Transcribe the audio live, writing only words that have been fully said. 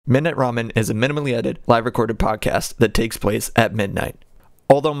Midnight Ramen is a minimally edited, live recorded podcast that takes place at midnight.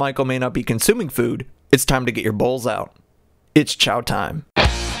 Although Michael may not be consuming food, it's time to get your bowls out. It's chow time.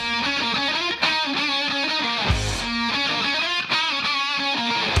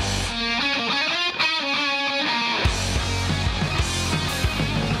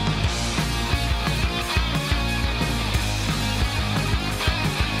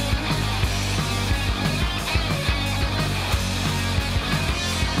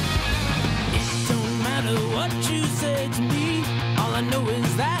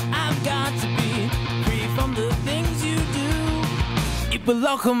 But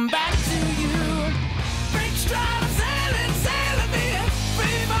I'll come back to you. Break stride, I'm sailing me.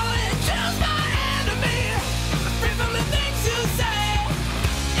 Free falling, choose my enemy. Free from the things you say.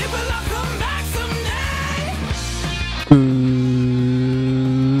 It will all come back someday.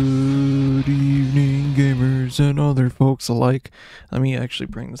 Good evening, gamers and other folks alike. Let me actually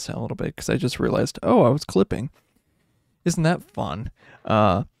bring this down a little bit because I just realized, oh, I was clipping. Isn't that fun?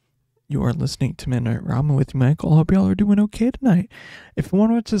 You are listening to Midnight Ramen with Michael. Hope y'all are doing okay tonight. If you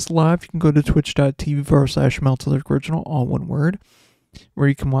want to watch this live, you can go to twitch.tv/MeltAlertOriginal, all one word, where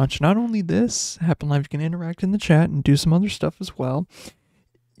you can watch not only this happen live, you can interact in the chat and do some other stuff as well.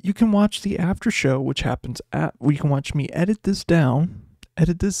 You can watch the after show, which happens where you can watch me edit this down,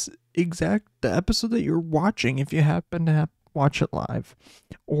 edit this the episode that you're watching if you happen to watch it live,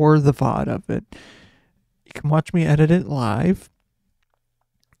 or the VOD of it. You can watch me edit it live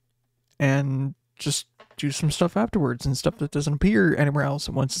and just do some stuff afterwards and stuff that doesn't appear anywhere else.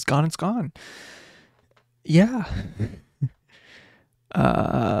 And once it's gone, it's gone. Yeah.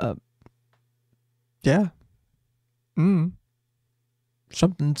 Yeah.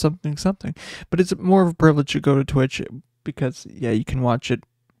 Something. But it's more of a privilege to go to Twitch because, yeah, you can watch it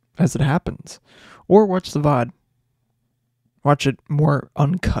as it happens. Or watch the VOD. Watch it more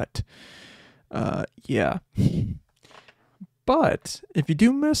uncut. Yeah. But if you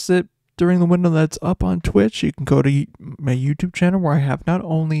do miss it, during the window that's up on Twitch, you can go to my YouTube channel where I have not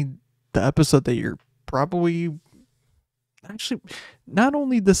only the episode that you're probably... Actually, not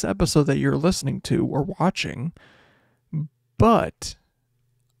only this episode that you're listening to or watching, but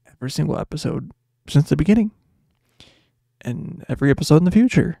every single episode since the beginning. And every episode in the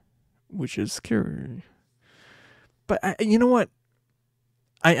future, which is scary. But you know what?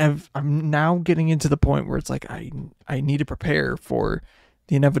 I'm now getting into the point where it's like I need to prepare for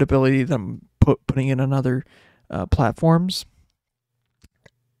the inevitability that I'm putting in on other platforms,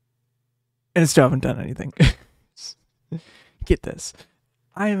 and I still haven't done anything. Get this,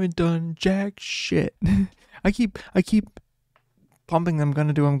 I haven't done jack shit. I keep pumping. I'm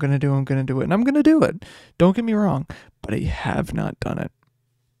gonna do it, and I'm gonna do it. Don't get me wrong, but I have not done it.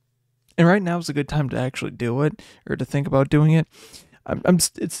 And right now is a good time to actually do it, or to think about doing it.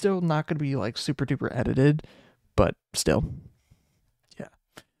 It's still not gonna be like super duper edited, but still.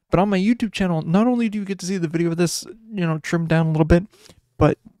 But on my YouTube channel, not only do you get to see the video of this, trimmed down a little bit,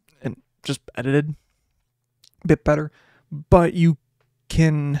 and just edited a bit better, but you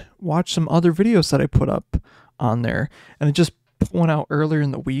can watch some other videos that I put up on there. And I just put one out earlier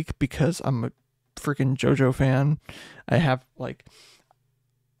in the week because I'm a freaking JoJo fan. I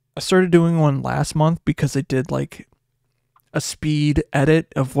started doing one last month because I did like a speed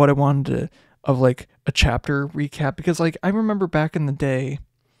edit of what I wanted to, of like a chapter recap. Because like I remember back in the day,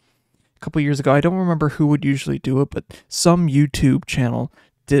 couple years ago, I don't remember who would usually do it, but some YouTube channel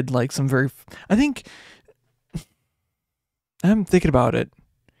did like some I'm thinking about it.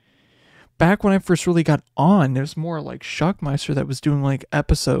 Back when I first really got on, there was more like Shockmeister that was doing like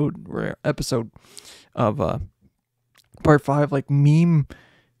episode of part 5, like meme,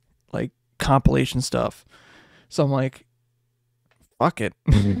 like compilation stuff. So I'm like, fuck it.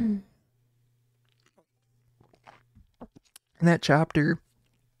 And that chapter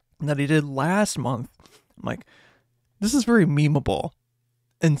that he did last month, I'm like, this is very memeable.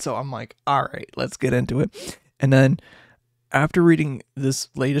 And so I'm like, all right, let's get into it. And then after reading this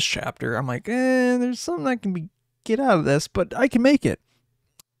latest chapter, I'm like, there's something I can get out of this, but I can make it.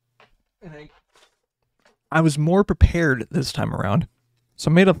 And I was more prepared this time around.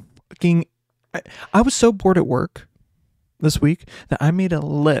 So I made I was so bored at work this week that I made a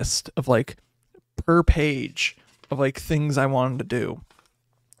list of like per page of like things I wanted to do.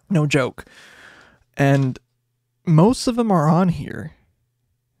 No joke. And most of them are on here.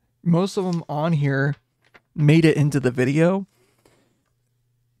 Most of them on here made it into the video.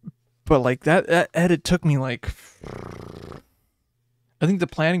 But like that edit took me like, I think the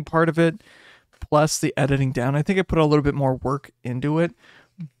planning part of it plus the editing down, I think I put a little bit more work into it.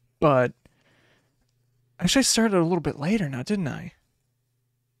 But actually I started a little bit later now, didn't I?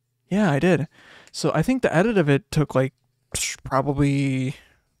 Yeah, I did. So I think the edit of it took like probably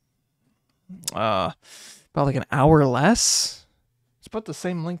about like an hour less. It's about the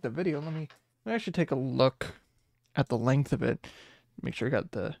same length of video. Let me actually take a look at the length of it. Make sure I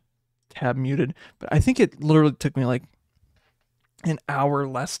got the tab muted. But I think it literally took me like an hour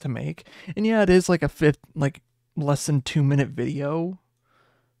less to make. And yeah, it is like like less than 2 minute video.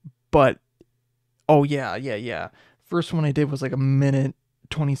 But oh yeah. First one I did was like 1 minute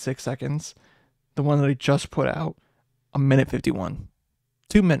 26 seconds. The one that I just put out, 1 minute 51.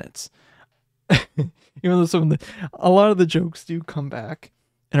 2 minutes. Even though a lot of the jokes do come back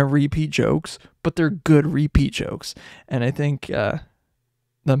and are repeat jokes, but they're good repeat jokes. And I think the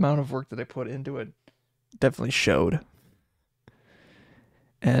amount of work that I put into it definitely showed.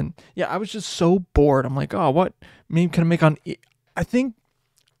 And yeah, I was just so bored. I'm like, oh, what meme can I make on? I think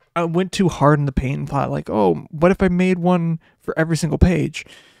I went too hard in the paint and thought like, oh, what if I made one for every single page?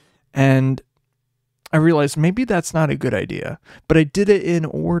 And I realized maybe that's not a good idea, but I did it in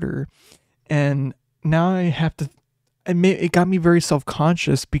order. And now I have to, it got me very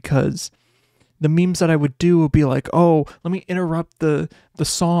self-conscious because the memes that I would do would be like, oh, let me interrupt the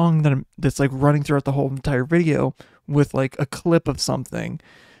song that's like running throughout the whole entire video with like a clip of something.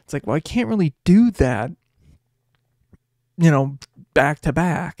 It's like, well, I can't really do that, back to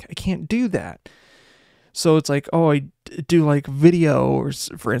back. I can't do that. So it's like, oh, I do like video, or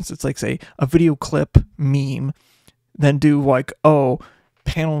for instance, like say a video clip meme, then do like, oh,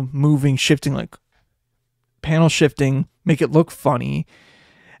 panel moving, shifting, like panel shifting, make it look funny,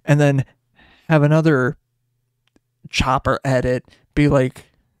 and then have another chopper edit be like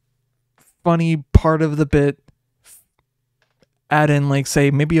funny part of the bit, add in like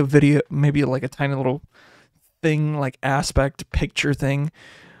say maybe a video, maybe like a tiny little thing like aspect picture thing,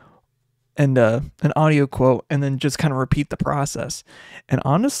 and an audio quote, and then just kind of repeat the process. And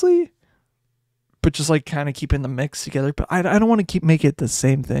honestly, but just like kind of keeping the mix together. But I don't want to make it the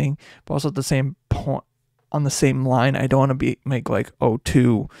same thing, but also at the same point on the same line. I don't want to make like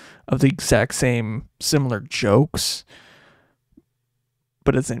two of the exact same similar jokes.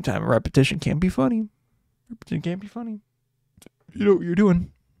 But at the same time, repetition can be funny. Repetition can be funny. You know what you're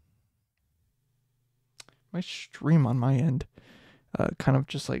doing. My stream on my end kind of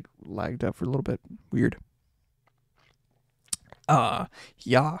just like lagged up for a little bit. Weird.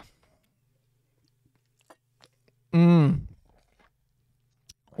 Yeah. Oh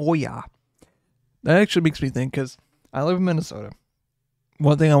yeah. That actually makes me think, because I live in Minnesota.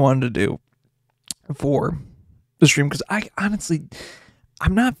 One thing I wanted to do for the stream, because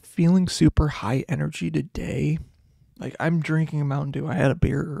I'm not feeling super high energy today. Like, I'm drinking a Mountain Dew. I had a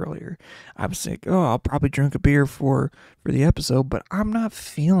beer earlier. I was like, oh, I'll probably drink a beer for the episode, but I'm not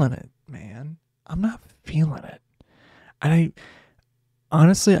feeling it, man. I'm not feeling it. And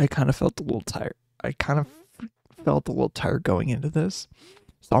honestly, I kind of felt a little tired. I kind of felt a little tired going into this.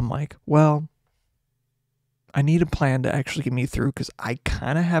 So I'm like, well, I need a plan to actually get me through, because I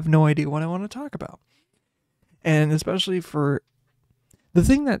kind of have no idea what I want to talk about. And especially for the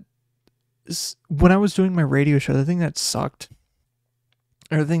thing that, when I was doing my radio show, the thing that sucked,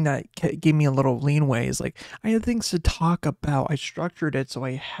 or the thing that gave me a little leeway, is like, I had things to talk about. I structured it so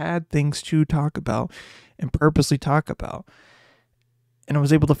I had things to talk about and purposely talk about. And I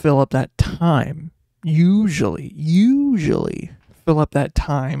was able to fill up that time. Usually fill up that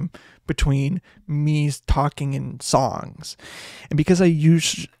time between me talking and songs. And because I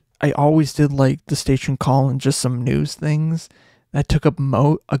always did like the station call and just some news things, that took up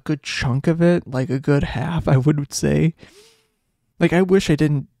a good chunk of it, like a good half, I would say. Like, I wish I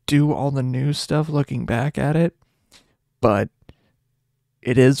didn't do all the news stuff looking back at it, but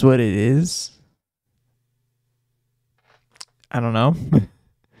it is what it is. I don't know.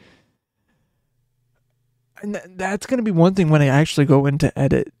 And that's going to be one thing when I actually go into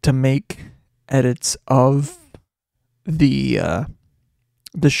edit, to make edits of the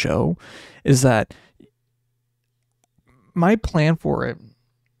show, is that my plan for it,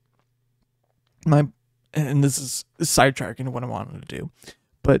 and this is sidetracking what I wanted to do,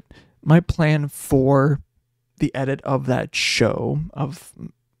 but my plan for the edit of that show, of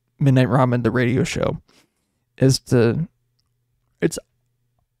Midnight Ramen, the radio show, is it's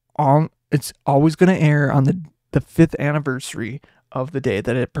always going to air on the 5th anniversary of the day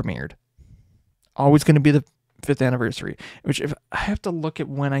that it premiered. Always going to be the 5th anniversary, which, if I have to look at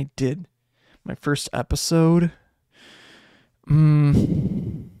when I did my first episode, I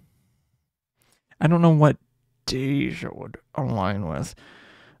don't know what days it would align with.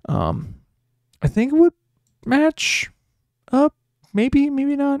 I think it would match up. Maybe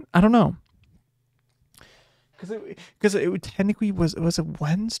not. I don't know. because it technically was it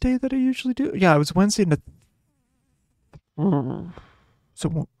Wednesday that I usually do? Yeah, it was Wednesday into.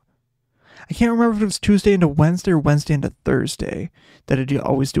 So I can't remember if it was Tuesday into Wednesday or Wednesday into Thursday that I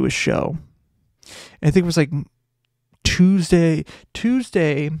always do a show. And I think it was like Tuesday.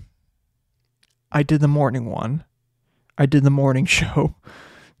 I did the morning one. I did the morning show,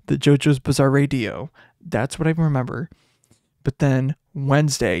 the JoJo's Bizarre Radio. That's what I remember. But then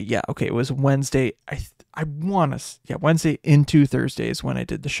Wednesday, yeah, okay, it was Wednesday. Wednesday into Thursday is when I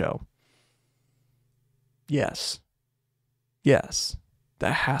did the show. Yes,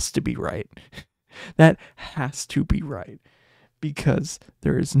 that has to be right. That has to be right because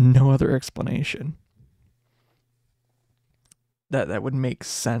there is no other explanation. That would make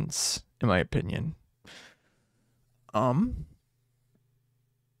sense in my opinion. But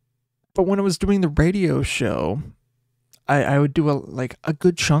when I was doing the radio show, I would do a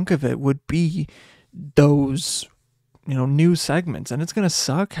good chunk of it would be those, new segments, and it's gonna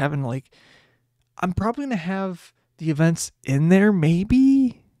suck having I'm probably gonna have the events in there,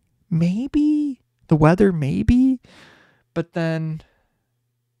 maybe the weather, maybe, but then,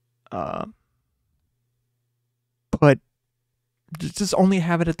 but just only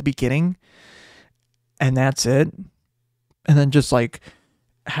have it at the beginning, and that's it, and then just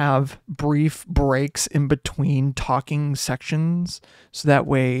have brief breaks in between talking sections, so that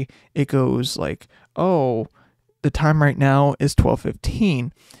way it goes oh, the time right now is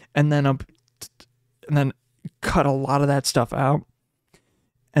 12:15, and then cut a lot of that stuff out,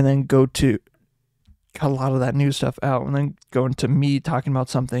 and then cut a lot of that new stuff out, and then go into me talking about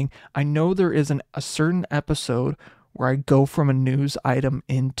something. I know there is a certain episode where I go from a news item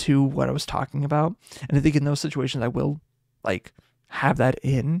into what I was talking about, and I think in those situations I will have that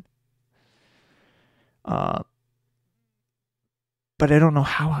in. But I don't know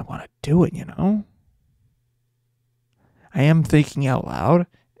how I want to do it, I am thinking out loud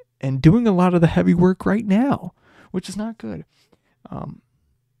and doing a lot of the heavy work right now, which is not good.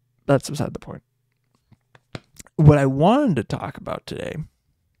 That's beside the point. What I wanted to talk about today,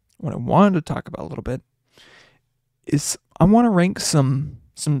 a little bit, is I want to rank some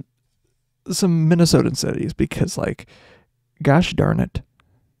Minnesotan cities because, gosh darn it,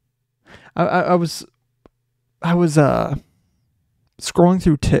 I was scrolling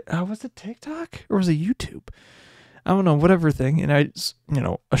through was it TikTok or was it YouTube? I don't know, whatever thing, and a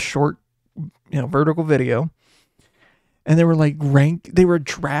short, vertical video, and they were they were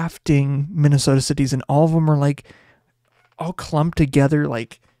drafting Minnesota cities, and all of them are all clumped together,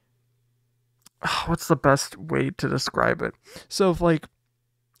 what's the best way to describe it? So if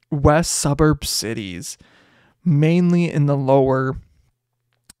west suburb cities, mainly in the lower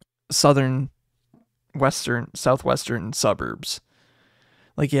southwestern suburbs,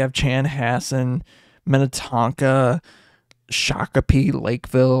 you have Chanhassen, Minnetonka, Shakopee,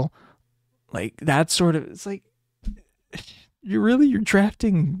 Lakeville, that sort of. It's you're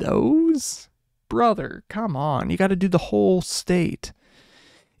drafting those, brother? Come on, you got to do the whole state.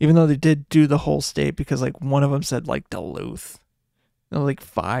 Even though they did do the whole state because one of them said Duluth,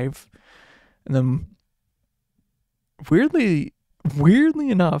 5, and then weirdly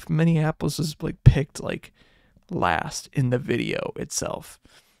enough, Minneapolis was picked last in the video itself,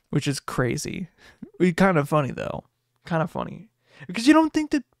 which is crazy. Kind of funny though. Kind of funny. Because they didn't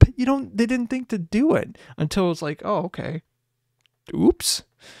think to do it until it's oh, okay. Oops.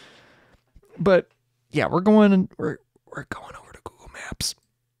 But yeah, we're going over to Google Maps.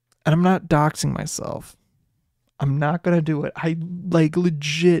 And I'm not doxing myself. I'm not going to do it. I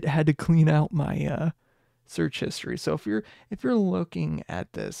legit had to clean out my search history. So if you're looking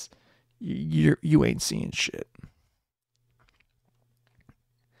at this, you ain't seeing shit.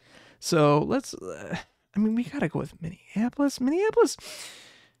 So let's, we gotta go with Minneapolis.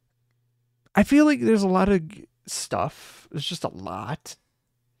 I feel there's a lot of stuff. There's just a lot.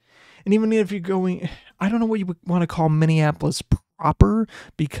 And even if you're going, I don't know what you would want to call Minneapolis proper,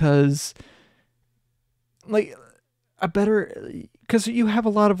 because because you have a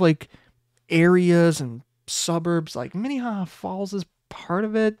lot of areas and suburbs. Minnehaha Falls is part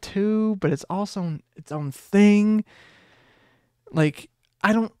of it too, but it's also its own thing. I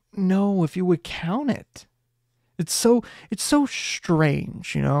don't know if you would count it. It's so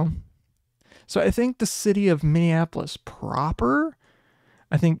strange, So I think the city of Minneapolis proper,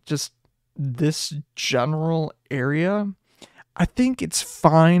 I think just this general area, I think it's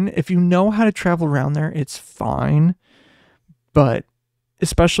fine. If you know how to travel around there, it's fine. But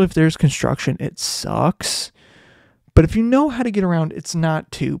especially if there's construction, it sucks. But if you know how to get around, it's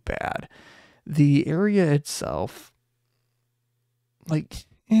not too bad. The area itself,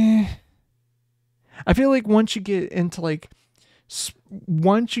 I feel like once you get into like,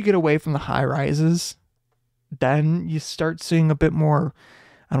 once you get away from the high rises, then you start seeing a bit more,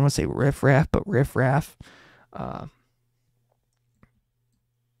 I don't want to say riffraff, but riffraff.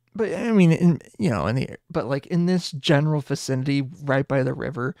 But I mean, but like in this general vicinity right by the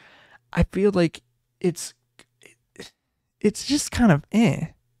river, I feel like it's just kind of you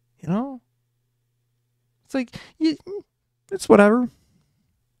know? It's like, it's whatever.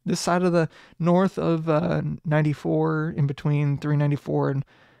 This side of the north of 94, in between 394 and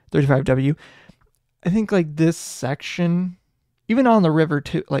 35W, I think like this section, even on the river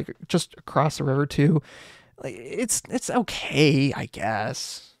too, like just across the river too, like it's okay, I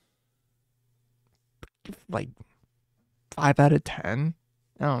guess. Like 5 out of 10.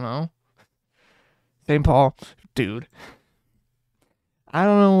 I don't know. St. Paul, dude. I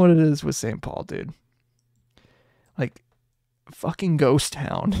don't know what it is with St. Paul, dude. Like, fucking ghost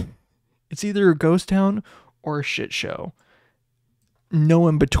town. It's either a ghost town or a shit show. No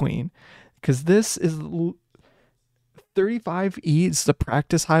in between. Because this is 35E. It's the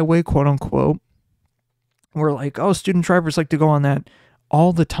practice highway, quote unquote. We're like, oh, student drivers like to go on that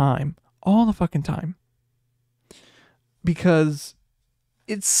all the time. All the fucking time. Because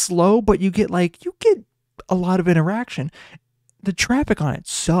it's slow, but you get a lot of interaction. The traffic on it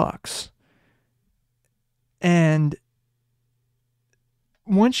sucks. And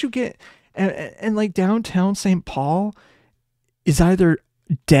once you get, and like downtown St. Paul is either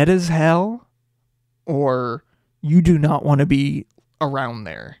dead as hell or you do not want to be around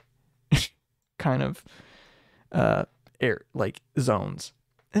there kind of air, like zones.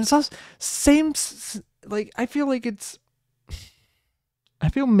 And it's also same, like I feel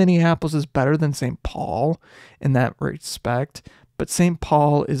Minneapolis is better than St. Paul in that respect, but St.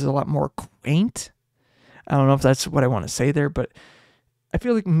 Paul is a lot more quaint. I don't know if that's what I want to say there, but I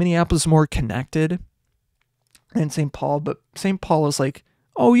feel like Minneapolis is more connected than St. Paul, but St. Paul is like,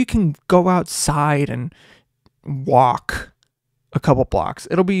 oh, you can go outside and walk a couple blocks.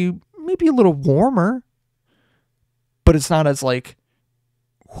 It'll be maybe a little warmer, but it's not as like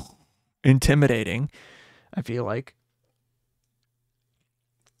intimidating, I feel like.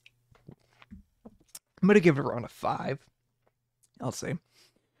 I'm going to give it around a 5. I'll say.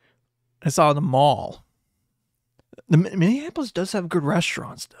 I saw the mall. The Minneapolis does have good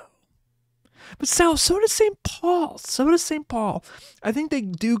restaurants, though. But so does St. Paul. I think they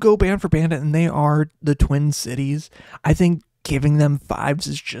do go band for band, and they are the Twin Cities. I think giving them 5s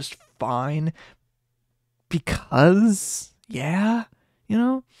is just fine. Because, yeah, I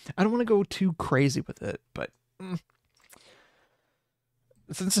don't want to go too crazy with it, but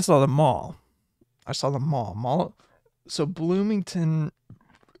since I saw the mall. So Bloomington,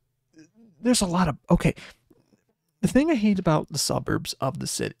 there's a lot of, okay. The thing I hate about the suburbs of the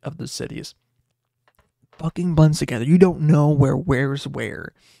cities fucking blends together. You don't know where's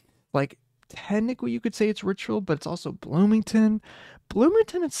where. Like, technically you could say it's Richfield, but it's also Bloomington.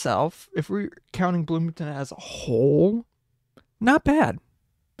 Bloomington itself, if we're counting Bloomington as a whole, not bad.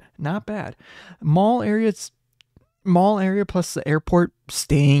 Mall area plus the airport,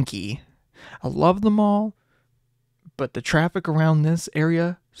 stanky. I love the mall, but the traffic around this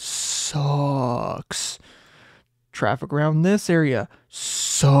area sucks.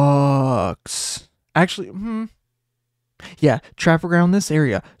 Actually, yeah, traffic around this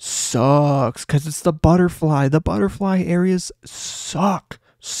area sucks because it's the butterfly. The butterfly areas suck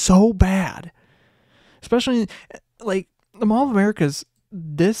so bad. Especially, like, the Mall of Americas,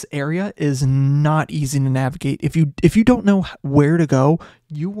 this area is not easy to navigate. If you don't know where to go,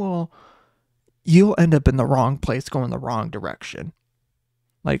 you'll end up in the wrong place, going the wrong direction.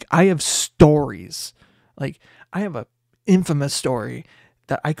 Like, I have stories. Like, I have a infamous story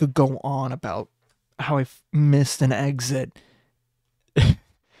that I could go on about how I missed an exit.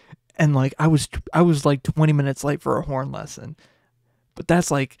 And like, I was like 20 minutes late for a horn lesson. But that's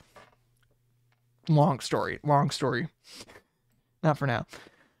like long story. Not for now.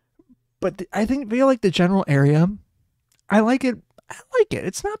 But I feel like the general area, I like it.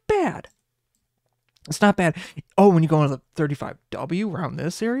 It's not bad. Oh, when you go into the 35W around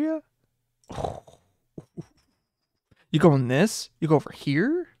this area, you go in this, you go over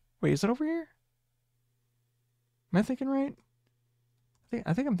here. Wait, is it over here? Am I thinking right?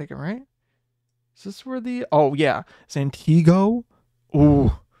 I think I'm thinking right. Is this where oh yeah, Santiago?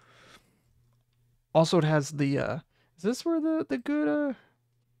 Ooh. Also, it has the, is this where the good,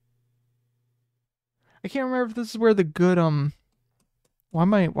 I can't remember if this is where the good, why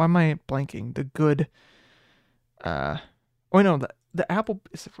am I blanking? The good, oh no, the Apple,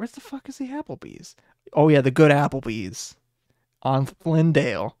 where the fuck is the Applebee's? Oh yeah, the good Applebee's on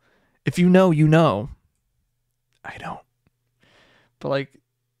Flindale. If you know, you know. I don't. But like,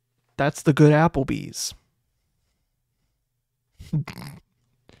 that's the good Applebee's.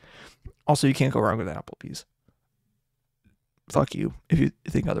 Also, you can't go wrong with Applebee's. Fuck you if you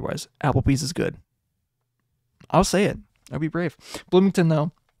think otherwise. Applebee's is good. I'll say it. I'll be brave. Bloomington,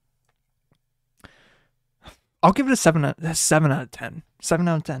 though, I'll give it a 7 out of 10. 7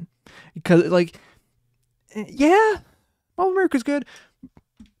 out of 10. Because, like, yeah, Mall of America's good.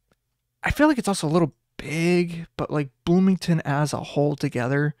 I feel like it's also a little big, but, like, Bloomington as a whole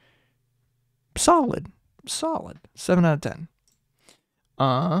together, solid. 7 out of 10.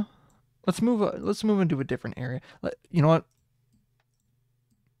 Let's move into a different area. You know what?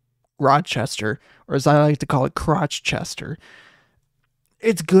 Rochester, or as I like to call it, Crotchchester.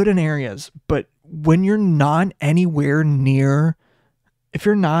 It's good in areas, but when you're not anywhere near, if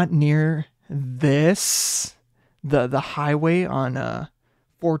you're not near this, the highway on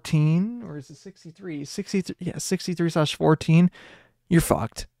 14, or is it 63? 63, yeah, 63/14, you're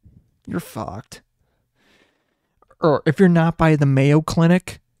fucked. You're fucked. Or if you're not by the Mayo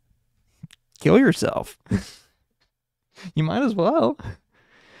Clinic, kill yourself. You might as well.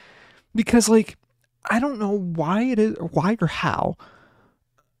 Because, like, I don't know why it is, or why or how.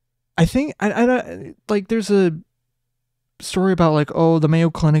 I think, I like, there's a story about, like, oh, the Mayo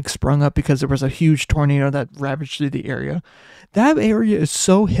Clinic sprung up because there was a huge tornado that ravaged through the area. That area is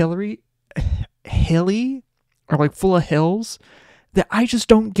so hilly, or, like, full of hills, that I just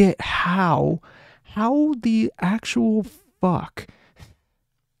don't get how the actual fuck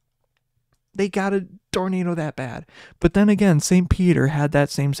they got a tornado that bad. But then again, St. Peter had that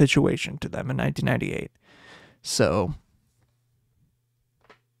same situation to them in 1998. So,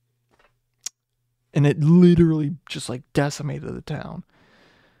 and it literally just like decimated the town.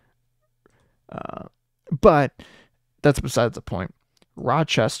 But that's besides the point.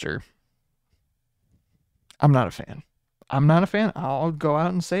 Rochester, I'm not a fan. I'll go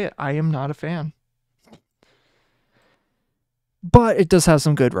out and say it. I am not a fan. But it does have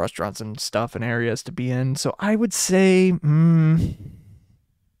some good restaurants and stuff and areas to be in. So I would say, I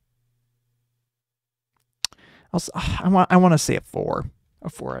want to say a 4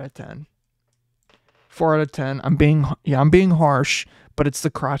 out of 10. 4 out of 10. I'm being harsh, but it's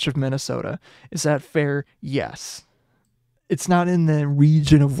the crotch of Minnesota. Is that fair? Yes. It's not in the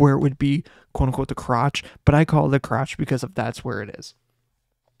region of where it would be, quote unquote, the crotch, but I call it the crotch because that's where it is.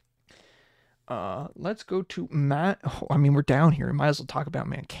 Let's go to we're down here. We might as well talk about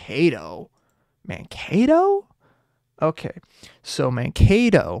Mankato. Mankato? Okay. So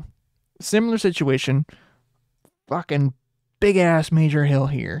Mankato, similar situation. Fucking big ass major hill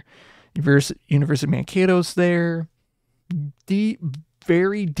here. University of Mankato's there.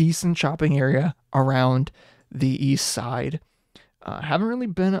 Very decent shopping area around the east side. Haven't really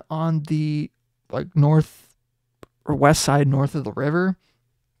been on the like north or west side north of the river.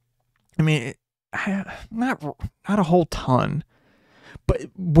 I mean, not a whole ton, but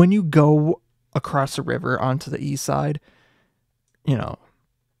when you go across the river onto the east side, you know,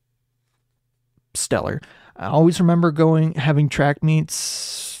 stellar. I always remember having track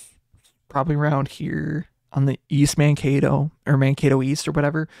meets probably around here on the East Mankato or Mankato East or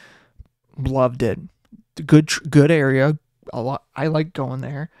whatever. Loved it. Good area. A lot. I like going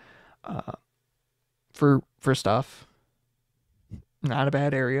there for stuff. Not a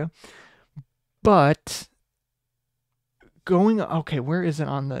bad area. But where is it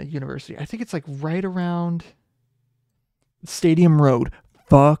on the university? I think it's like right around Stadium Road.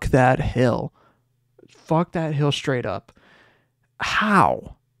 Fuck that hill. Fuck that hill straight up.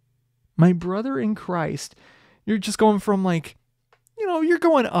 How? My brother in Christ, you're just going from like, you're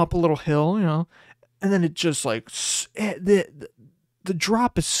going up a little hill, and then it just like, the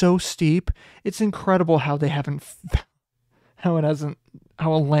drop is so steep. It's incredible how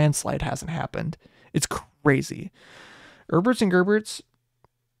how a landslide hasn't happened. It's crazy. Herberts and Gerberts.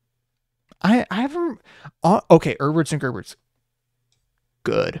 I haven't. Okay, Herberts and Gerberts.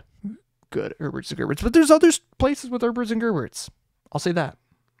 Good Herberts and Gerberts. But there's other places with Herberts and Gerberts. I'll say that.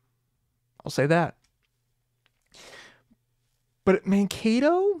 But at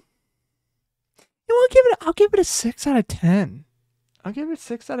Mankato, I'll give it a 6 out of 10. I'll give it a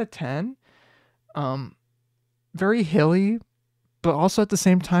 6 out of 10. Very hilly, but also at the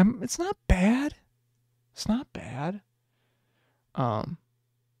same time, it's not bad.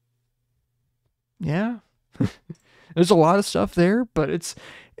 Yeah. There's a lot of stuff there, but it's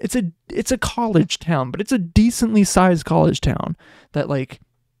a college town, but it's a decently sized college town that like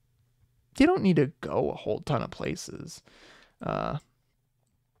you don't need to go a whole ton of places to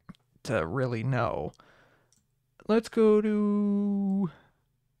really know. Let's go to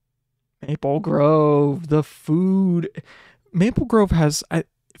Maple Grove, the food. Maple Grove has,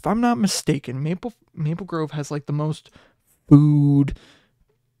 if I'm not mistaken, Maple Grove has like the most food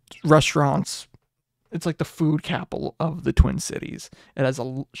restaurants. It's like the food capital of the Twin Cities. It has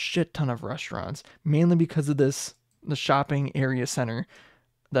a shit ton of restaurants, mainly because of the shopping area center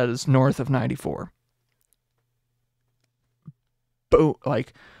that is north of 94. But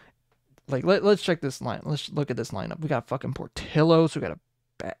let's check this line. Let's look at this lineup. We got fucking Portillo's. We got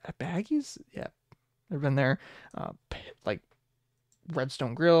a Baggies. Yeah, they've been there. Like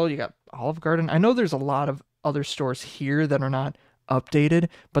Redstone Grill. You got Olive Garden. I know there's a lot of other stores here that are not updated,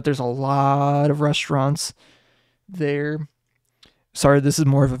 but there's a lot of restaurants there. Sorry, this is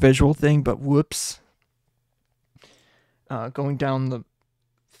more of a visual thing, but whoops. Going down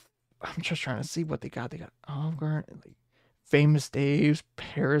I'm just trying to see what they got. They got Olive Garden, like Famous Dave's,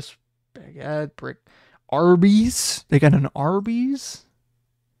 Paris Baguette, Brick, Arby's. They got an Arby's,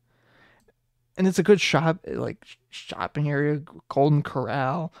 and it's a good shopping area. Golden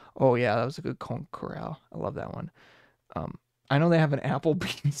Corral. Oh yeah, that was a good Golden Corral. I love that one. I know they have an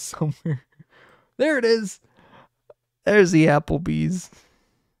Applebee's somewhere. There it is. There's the Applebee's.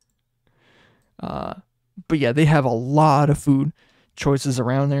 But yeah, they have a lot of food choices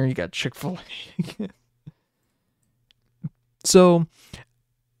around there. You got Chick-fil-A. So,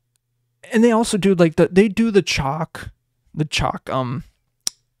 and they also do like they do the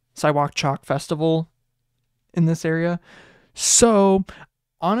Sidewalk Chalk Festival in this area. So,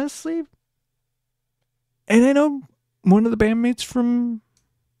 honestly, and I know one of the bandmates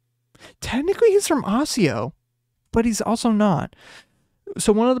technically he's from Osseo, but he's also not.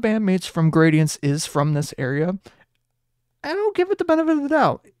 So one of the bandmates from Gradients is from this area. I don't give it the benefit of the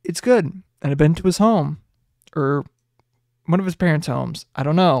doubt. It's good. And I've been to his home, or one of his parents' homes. I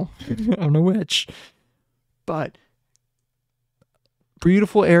don't know. I don't know which. But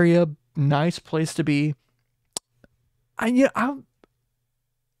beautiful area, nice place to be. I'll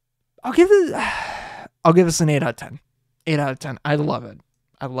give this an 8 out of 10. 8 out of 10. I love it.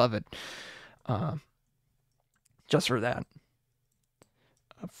 I love it. Just for that.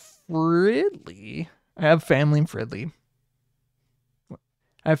 Fridley. I have family in Fridley.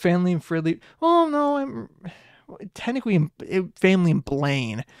 Oh no, I'm technically family in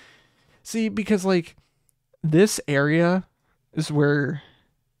Blaine. See, because like this area is where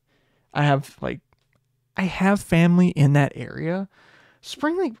I have family in that area.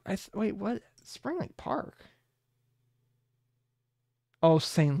 Spring Lake. What? Spring Lake Park. Oh,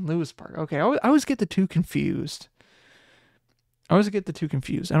 St. Louis Park. Okay, I always get the two confused. I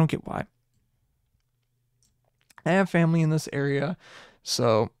don't get why. I have family in this area,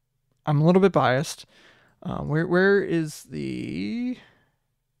 so I'm a little bit biased. Where is the...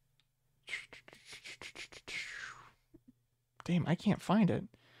 Damn, I can't find it.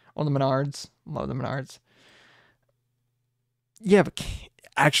 Oh, the Menards. Love the Menards. Yeah, but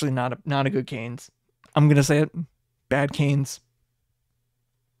actually not a good Cane's. I'm gonna say it. Bad Cane's.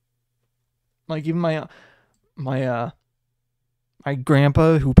 Like even my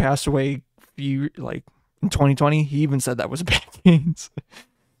grandpa who passed away in 2020, he even said that was a bad Cane's.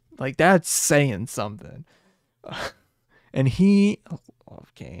 Like that's saying something. And he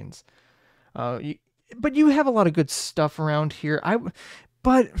loved Cane's. But you have a lot of good stuff around here.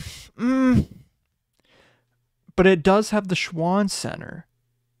 But it does have the Schwann Center.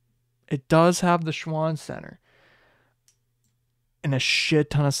 And a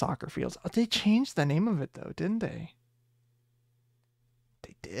shit ton of soccer fields. Oh, they changed the name of it though, didn't they?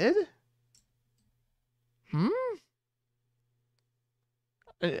 They did?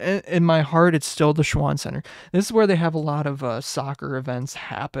 In my heart, it's still the Schwann Center. This is where they have a lot of soccer events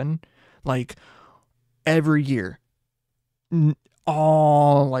happen, like every year.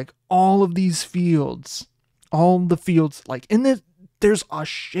 All of these fields, all the fields, like there's a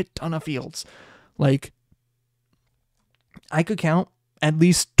shit ton of fields. Like I could count at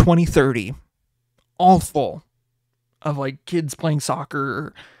least 20, 30, all full of like kids playing soccer,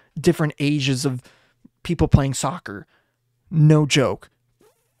 or different ages of people playing soccer. No joke.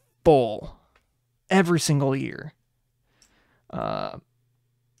 Full every single year.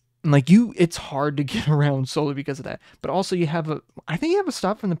 It's hard to get around solely because of that. But also I think you have a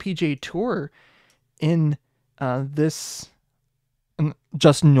stop from the PGA Tour in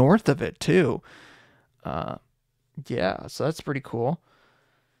just north of it too. Yeah, so that's pretty cool.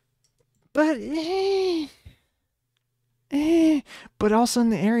 But but also in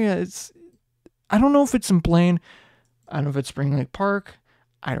the area, I don't know if it's in Blaine. I don't know if it's Spring Lake Park.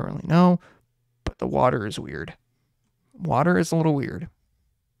 I don't really know. But the water is weird. Water is a little weird.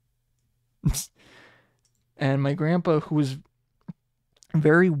 And my grandpa, who was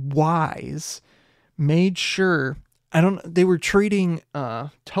very wise, made sure they were treating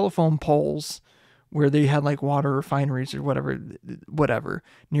telephone poles where they had like water refineries or whatever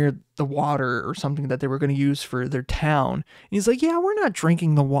near the water or something that they were going to use for their town. And he's like, yeah, we're not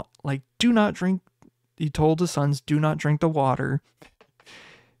drinking the water. Like, do not drink. He told his sons, do not drink the water.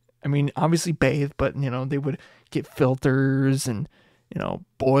 I mean, obviously bathe, but they would get filters and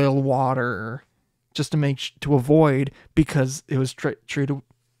boil water just to avoid, because it was treated.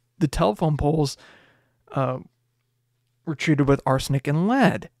 The telephone poles were treated with arsenic and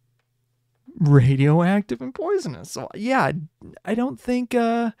lead, radioactive and poisonous. So yeah, I don't think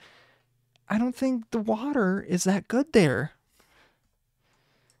the water is that good there.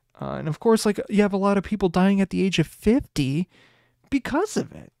 And of course, like, you have a lot of people dying at the age of 50 because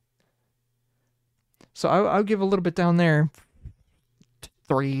of it. So I'll give a little bit down there,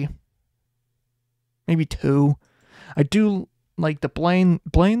 3, maybe 2. I do like the Blaine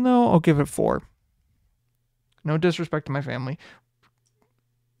though. I'll give it 4. No disrespect to my family.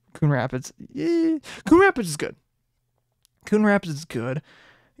 Coon Rapids, Coon Rapids is good. Coon Rapids is good,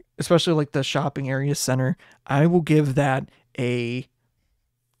 especially like the shopping area center. I will give that a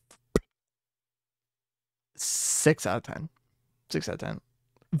 6 out of 10. 6 out of 10.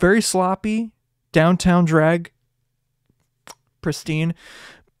 Very sloppy. Downtown drag, pristine,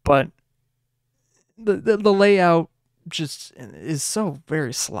 but the layout just is so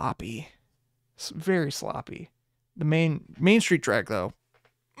very sloppy. It's very sloppy. The main street drag though,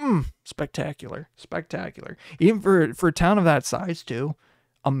 spectacular. Even for a town of that size too,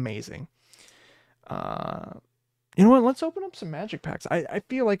 amazing. You know what? Let's open up some magic packs. I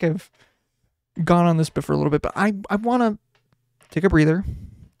feel like I've gone on this bit for a little bit, but I want to take a breather,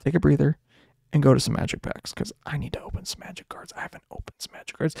 and go to some magic packs, because I need to open some magic cards. I haven't opened some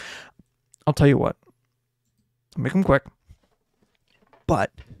magic cards. I'll tell you what. I'll make them quick.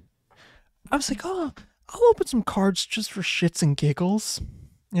 But I was like, oh, I'll open some cards just for shits and giggles.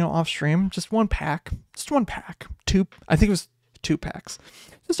 Off stream. Just one pack. 2. I think it was 2 packs.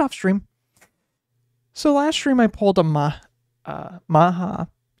 Just off stream. So last stream I pulled a Maha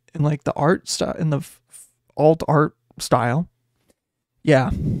in like the art style, in the alt art style.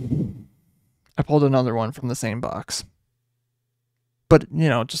 Yeah. I pulled another one from the same box. But,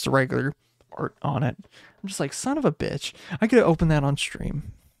 just a regular art on it. I'm just like, son of a bitch. I could have opened that on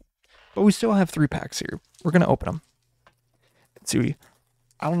stream. But we still have 3 packs here. We're going to open them. Let's see.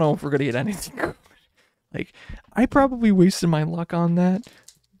 I don't know if we're going to get anything good. Like, I probably wasted my luck on that.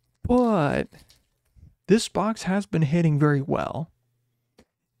 But this box has been hitting very well.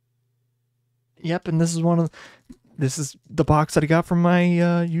 Yep, and this is the box that I got from my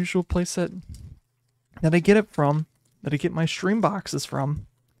usual place that I get it from, that I get my stream boxes from.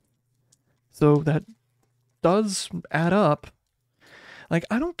 So that does add up. Like,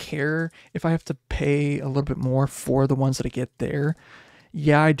 I don't care if I have to pay a little bit more for the ones that I get there.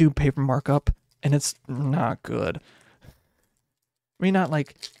 Yeah, I do pay for markup, and it's not good. I mean, not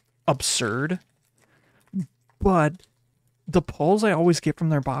like absurd, but the pulls I always get from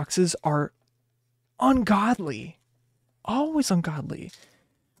their boxes are ungodly. Always ungodly.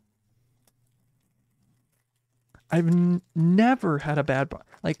 I've never had a bad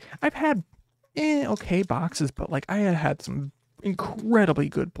like, I've had okay boxes, but like, I had some incredibly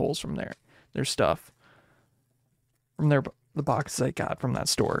good pulls from their stuff, from the boxes I got from that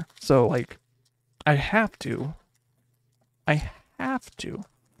store. So like, I have to. I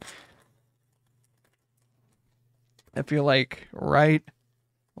feel like right,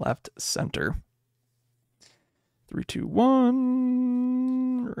 left, center. 3, 2,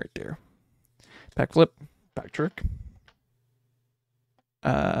 1. Right there. Pack flip. Back trick.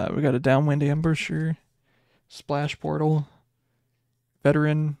 We got a downwind ambusher. Splash portal.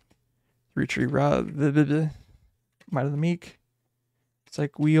 Veteran. 3 tree rod. Might of the Meek. It's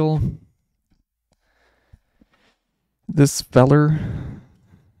like wheel. This feller.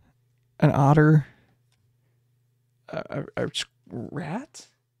 An otter. A rat?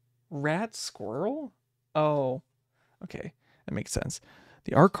 Rat squirrel? Oh. Okay. That makes sense.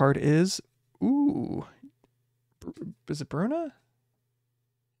 The art card is, ooh. Is it Bruna?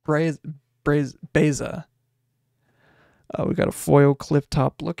 Beza. We got a foil cliff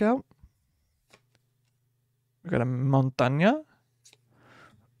top lookout. We got a Montaña.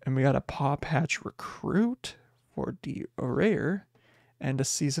 And we got a Paw Patch recruit for the rare. And a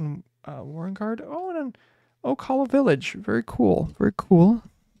season Warren card. Oh, and an Ocala Village. Very cool. Very cool.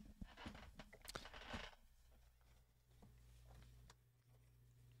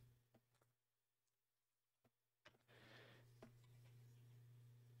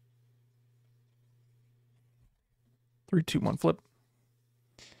 Three, two, one, flip.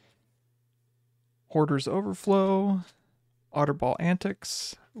 Hoarder's Overflow, Otterball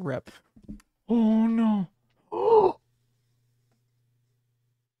Antics, Rep. Oh no. Oh!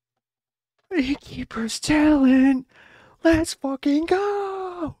 Keeper's Talent. Let's fucking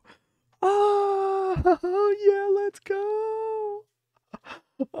go. Oh, yeah, let's go.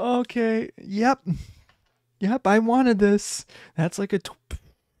 Okay. Yep. I wanted this. That's like a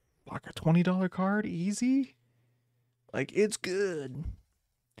 $20 card, easy. Like, it's good.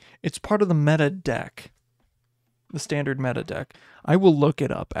 It's part of the meta deck. The standard meta deck. I will look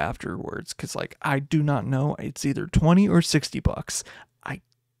it up afterwards because, like, I do not know. It's either 20 or $60. I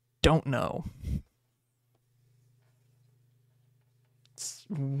don't know. It's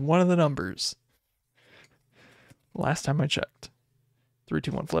one of the numbers. Last time I checked. 3,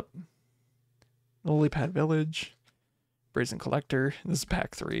 2, 1, flip. Lily Pad Village. Brazen Collector. This is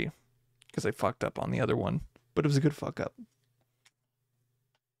pack 3 because I fucked up on the other one, but it was a good fuck up.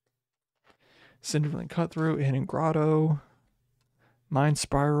 Cinderland Cutthroat, Hidden Grotto, Mind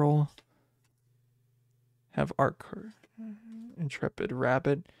Spiral, have Art Card, Intrepid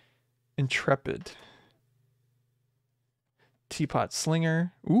Rabbit, Intrepid, Teapot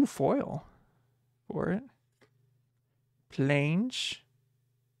Slinger, ooh, foil for it, Plange,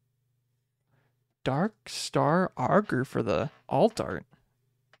 Dark Star Augur for the alt art,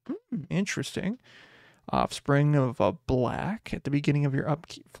 interesting. Offspring of a black at the beginning of your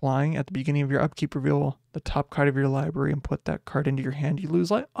upkeep, flying at the beginning of your upkeep, reveal the top card of your library and put that card into your hand. You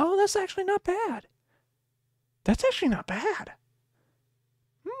lose life. Oh, that's actually not bad. That's actually not bad.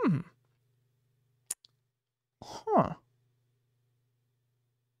 Huh.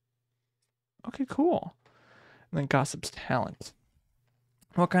 Okay, cool. And then Gossip's Talent.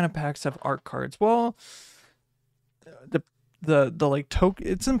 What kind of packs have art cards? Well, the like token,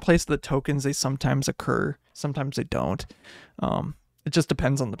 it's in place of the tokens. They sometimes occur, sometimes they don't. It just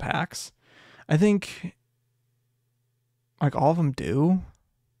depends on the packs. I think like all of them do.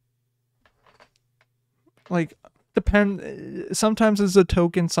 Like sometimes it's a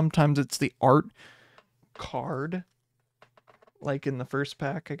token, sometimes it's the art card. Like in the first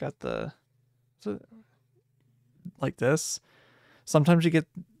pack I got like this. Sometimes you get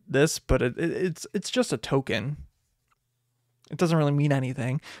this, but it's just a token. It doesn't really mean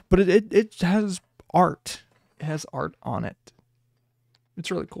anything, but it has art. It has art on it.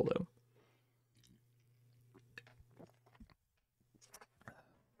 It's really cool though.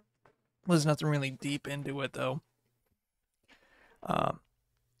 There's nothing really deep into it though. But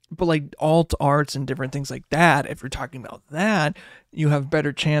like alt arts and different things like that, if you're talking about that, you have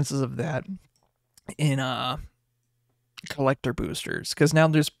better chances of that in collector boosters, because now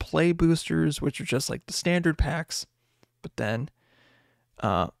there's play boosters, which are just like the standard packs. But then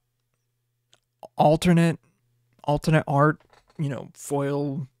alternate art,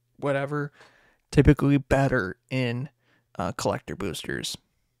 foil, whatever, typically better in collector boosters.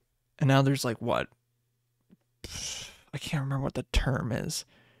 And now there's like what? I can't remember what the term is.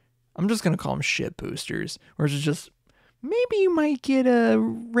 I'm just going to call them shit boosters, where it's just maybe you might get a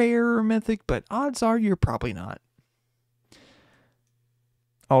rare or mythic, but odds are you're probably not.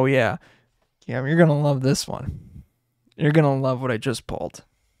 Oh yeah. Yeah, you're going to love this one. You're going to love what I just pulled.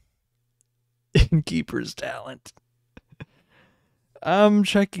 Keeper's Talent. I'm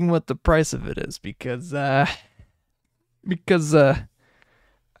checking what the price of it is because I think that's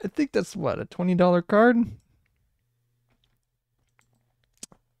what, a $20 card?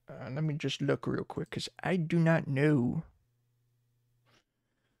 Let me just look real quick because I do not know.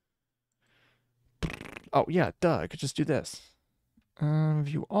 Oh yeah, duh, I could just do this.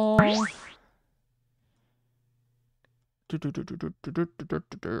 View all.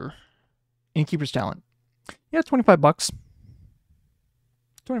 Innkeeper's Talent. Yeah, $25.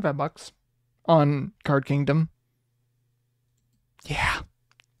 $25 on Card Kingdom. Yeah.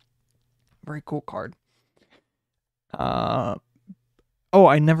 Very cool card. Oh,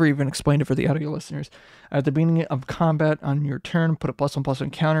 I never even explained it for the audio listeners. At the beginning of combat on your turn, put a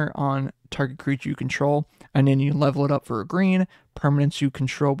 +1/+1 counter on target creature you control, and then you level it up for a green. Permanents you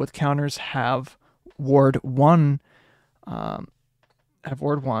control with counters have ward 1. Have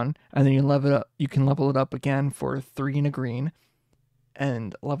ward 1, and then you level it up. You can level it up again for 3 and a green.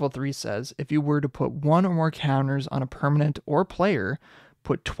 And level 3 says, if you were to put 1 or more counters on a permanent or player,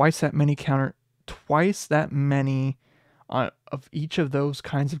 put twice that many of each of those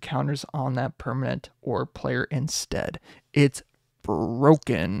kinds of counters on that permanent or player instead. It's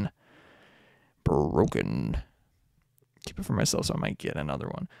broken. Keep it for myself so I might get another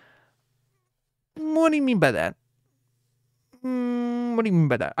one. What do you mean by that? What do you mean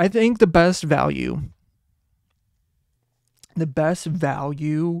by that? I think the best value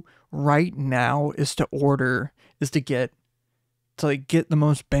right now is to get the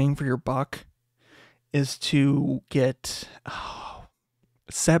most bang for your buck is to get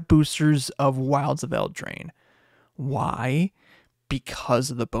set boosters of Wilds of Eldraine. Why?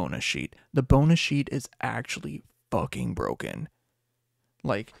 Because of the bonus sheet. The bonus sheet is actually fucking broken.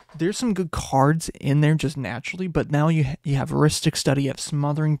 Like, there's some good cards in there just naturally, but now you have Heuristic Study, you have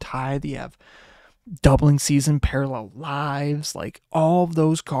Smothering Tithe, you have Doubling Season, Parallel Lives. Like, all of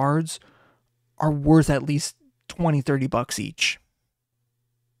those cards are worth at least $20-$30 each.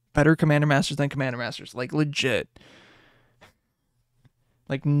 Better Commander Masters than Commander Masters. Like, legit.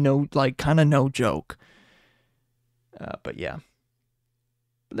 Like, no, like, kind of no joke. But yeah.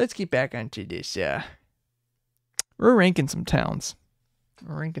 But let's get back onto this. We're ranking some towns.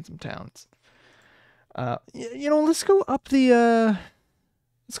 Let's go up the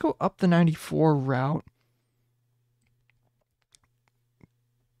 94 route.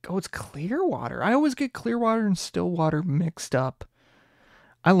 Oh, it's Clearwater. I always get Clearwater and Stillwater mixed up.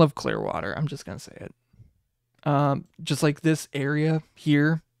 I love Clearwater. I'm just gonna say it. Just like this area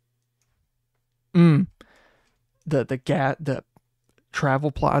here. The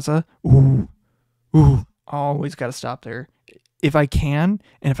Travel Plaza. Ooh. Always gotta stop there. If I can,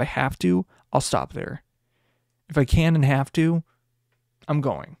 and if I have to, I'll stop there. If I can and have to, I'm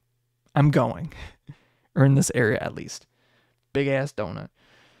going. Or in this area at least. Big ass donut.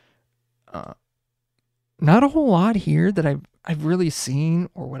 Not a whole lot here that I've really seen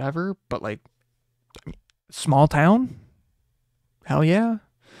or whatever, but like, small town? Hell yeah.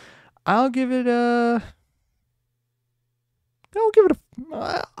 I'll give it a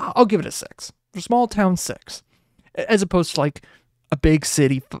 6. For small town, 6. As opposed to like a big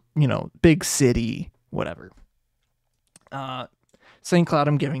city, whatever. St. Cloud,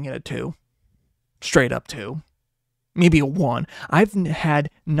 I'm giving it a 2. Straight up 2. Maybe a 1. I've had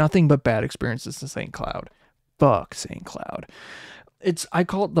nothing but bad experiences in St. Cloud. Fuck St. Cloud. I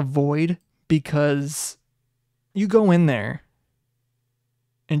call it the void because you go in there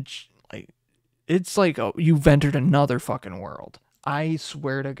and like, it's like, oh, you've entered another fucking world. I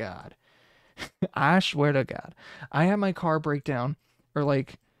swear to God. I had my car break down, or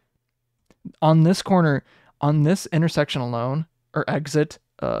like on this corner, on this intersection alone, or exit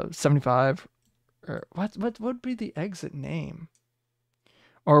 75, or what would be the exit name?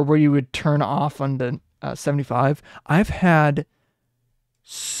 Or where you would turn off on the 75. I've had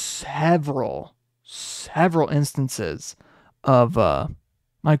several instances of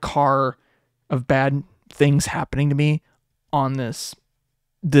my car, of bad things happening to me on this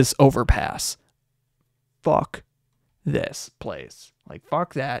overpass. Fuck this place. Like,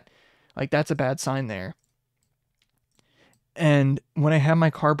 fuck that. Like, that's a bad sign there. And when I had my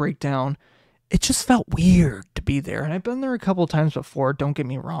car break down, it just felt weird to be there. And I've been there a couple of times before, don't get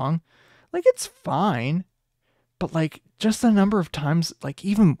me wrong. Like, it's fine. But like, just the number of times, like,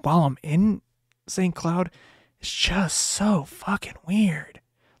 even while I'm in St. Cloud, it's just so fucking weird.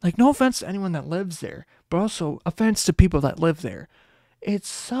 Like, no offense to anyone that lives there, but also offense to people that live there. It's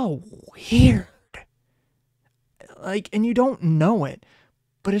so weird. Like, and you don't know it,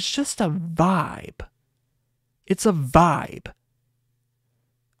 but it's just a vibe. It's a vibe.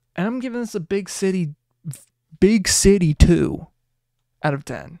 And I'm giving this a big city 2 out of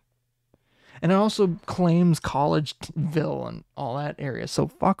 10. And it also claims Collegeville and all that area. So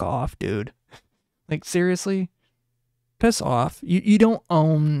fuck off, dude. Like, seriously? Piss off. You don't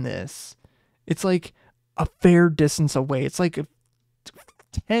own this. It's like a fair distance away. It's like a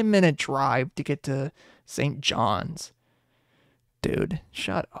 10-minute drive to get to St. John's. Dude,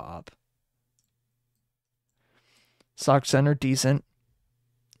 shut up. Sock Center, decent.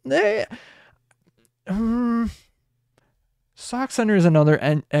 Sock Center is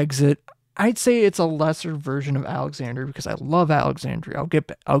another exit. I'd say it's a lesser version of Alexandria because I love Alexandria. I'll get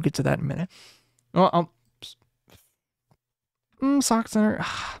to that in a minute. Well, Sock Center.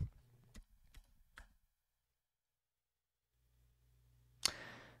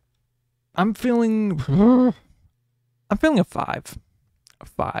 I'm feeling a 5. A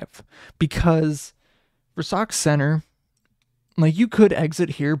 5. Because for Sock Center, like, you could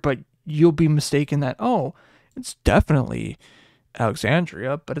exit here, but you'll be mistaken that, oh, it's definitely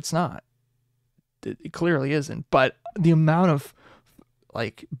Alexandria, but it's not. It clearly isn't. But the amount of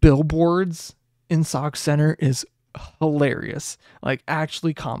like billboards in Sock Center is hilarious. Like,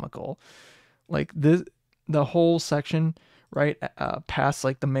 actually comical. Like, the whole section right past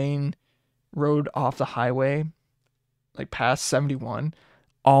like the main road off the highway, like past 71,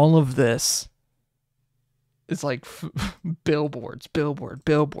 all of this is like billboard.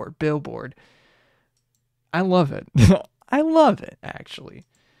 I love it. I love it, actually.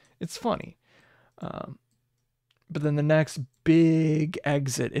 It's funny. But then the next big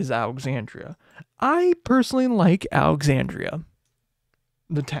exit is Alexandria. I personally like Alexandria,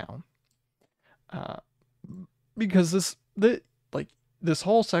 the town, because this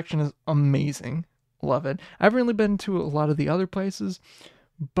whole section is amazing. Love it. I haven't really been to a lot of the other places,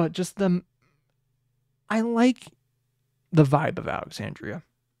 but I like the vibe of Alexandria.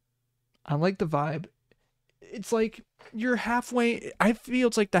 I like the vibe. It's like you're halfway. I feel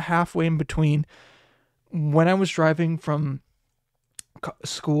it's like the halfway in between. When I was driving from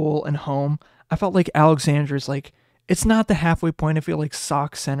school and home, I felt like Alexandria's like, it's not the halfway point. I feel like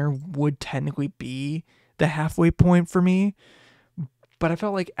Sauk Center would technically be the halfway point for me. But I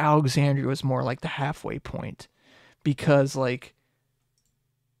felt like Alexandria was more like the halfway point. Because like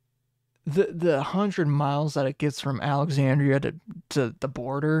the 100 miles that it gets from Alexandria to the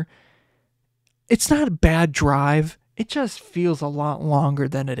border, it's not a bad drive. It just feels a lot longer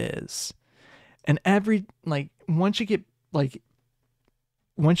than it is. And once you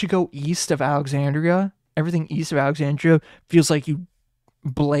go east of Alexandria, everything east of Alexandria feels like you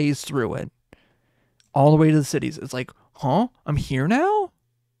blaze through it all the way to the cities. It's like, huh? I'm here now?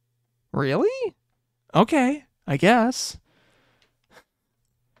 Really? Okay, I guess.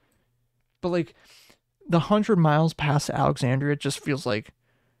 But like the 100 miles past Alexandria, it just feels like,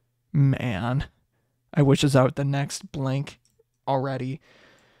 man, I wish it's out the next blank already.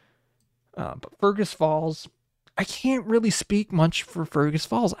 But Fergus Falls, I can't really speak much for Fergus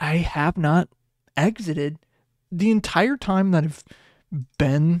Falls. I have not exited the entire time that I've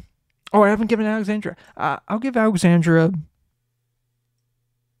been. Oh, I haven't given Alexandria. I'll give Alexandria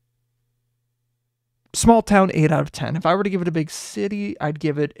small town 8 out of 10. If I were to give it a big city, I'd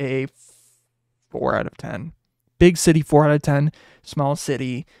give it a 4 out of 10. Big city 4 out of 10. Small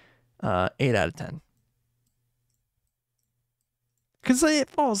city 8 out of 10. Because it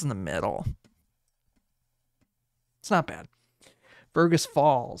falls in the middle. It's not bad. Fergus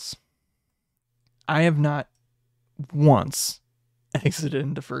Falls. I have not once exited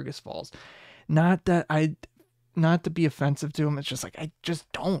into Fergus Falls. Not to be offensive to him. It's just like, I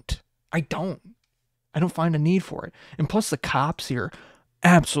don't find a need for it. And plus the cops here,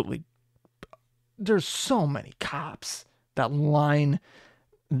 absolutely. There's so many cops that line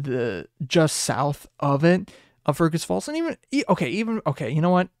just south of it. Of Fergus Falls, and you know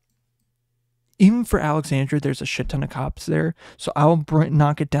what? Even for Alexandria, there's a shit ton of cops there, so I'll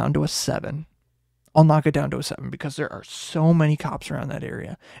knock it down to a 7. I'll knock it down to a 7 because there are so many cops around that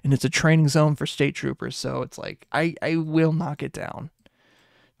area, and it's a training zone for state troopers, so it's like, I will knock it down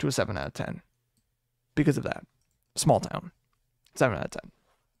to a 7 out of 10 because of that. Small town. 7 out of 10.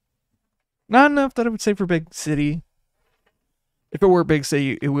 Not enough that I would say for big city. If it were a big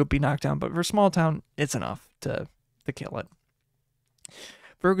city, it would be knocked down, but for small town, it's enough to kill it.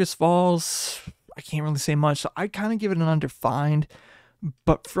 Fergus Falls, I can't really say much, so I kind of give it an undefined,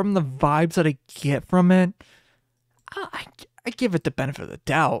 but from the vibes that I get from it, I give it the benefit of the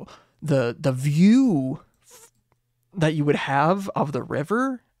doubt. The view that you would have of the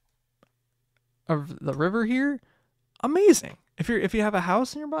river here, amazing. If you have a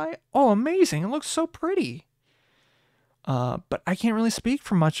house nearby, oh, amazing. It looks so pretty. But I can't really speak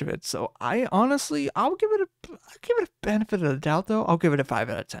for much of it, so I'll give it a benefit of the doubt, though. I'll give it a 5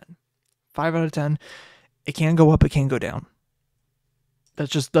 out of 10. 5 out of 10. It can go up, it can go down.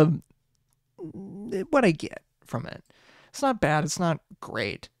 That's just what I get from it. It's not bad, it's not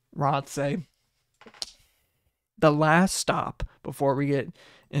great. Rothsay. The last stop before we get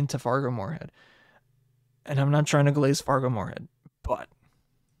into Fargo Moorhead. And I'm not trying to glaze Fargo Moorhead, but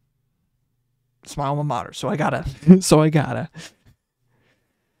it's my alma mater, so I gotta.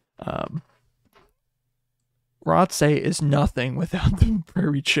 Rothsay is nothing without the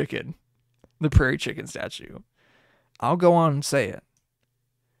prairie chicken statue. I'll go on and say it.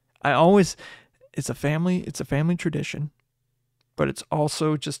 It's a family tradition, but it's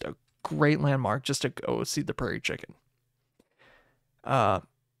also just a great landmark just to go see the prairie chicken. I'm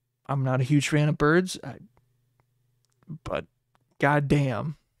not a huge fan of birds, but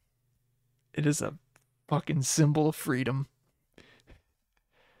goddamn, it is a fucking symbol of freedom.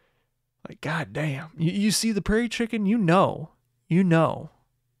 Like, goddamn. You see the prairie chicken, you know. You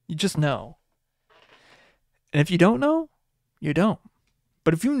just know. And if you don't know, you don't.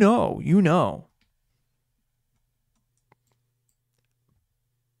 But if you know, you know.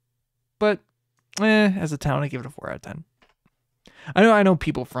 But, as a town, I give it a 4 out of 10. I know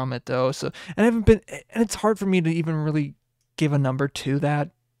people from it, though, so, and it's hard for me to even really give a number to that.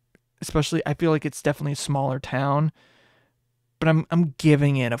 Especially, I feel like it's definitely a smaller town, but I'm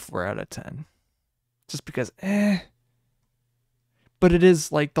giving it a 4 out of 10. Just because, but it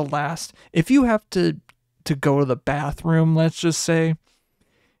is like the last. If you have to go to the bathroom, let's just say,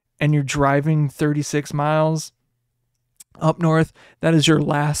 and you're driving 36 miles up north, that is your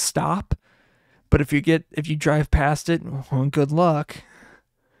last stop. But if you drive past it, well, good luck.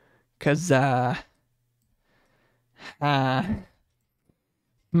 Cause it's a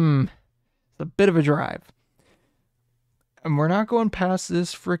bit of a drive. And we're not going past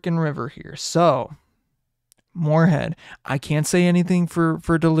this frickin' river here. So, Moorhead. I can't say anything for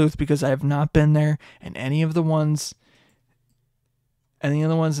Duluth because I have not been there, and any of the ones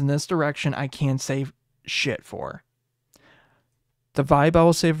in this direction I can't say shit for. The vibe I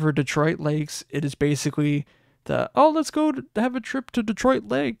will say for Detroit Lakes, it is basically let's go have a trip to Detroit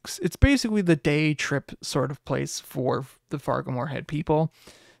Lakes. It's basically the day trip sort of place for the Fargo Moorhead people.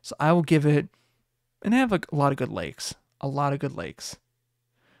 So I will give it, and they have a lot of good lakes. A lot of good lakes.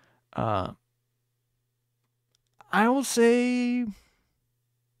 I will say,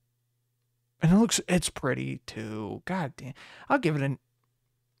 and it's pretty too. God damn. I'll give it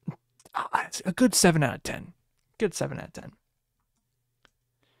a good 7 out of 10. Good 7 out of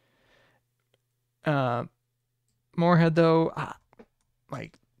 10. Moorhead though,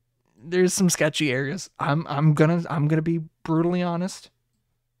 like there's some sketchy areas. I'm gonna be brutally honest.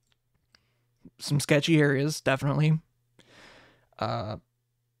 Some sketchy areas, definitely.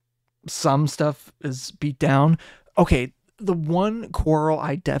 Some stuff is beat down. Okay, the one quarrel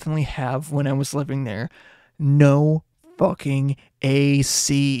I definitely have when I was living there, no fucking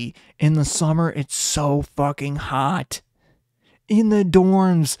AC. In the summer, it's so fucking hot. In the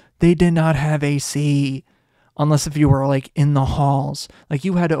dorms, they did not have AC. Unless if you were like in the halls. Like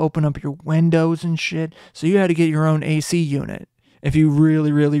you had to open up your windows and shit. So you had to get your own AC unit. If you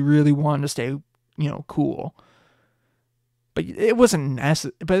really, really, really wanted to stay, cool. But it wasn't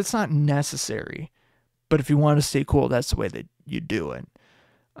but it's not necessary. But if you want to stay cool, that's the way that you do it.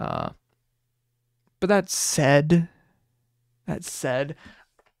 But that said,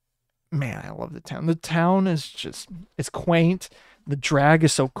 man, I love the town. The town is it's quaint. The drag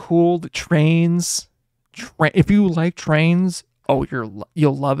is so cool. The trains, if you like trains,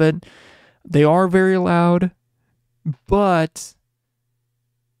 you'll love it. They are very loud, but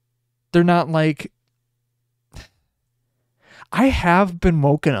they're not like. I have been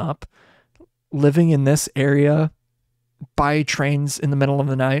woken up living in this area by trains in the middle of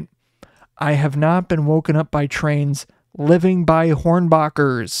the night. I have not been woken up by trains living by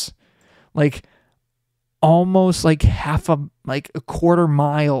Hornbachers. Like almost like a quarter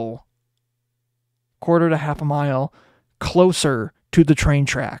to half a mile closer to the train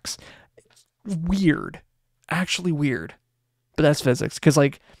tracks. Weird. Actually weird. But that's physics. Because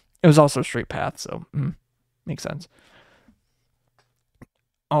it was also a straight path, so makes sense.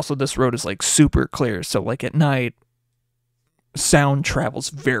 Also, this road is super clear, so at night, sound travels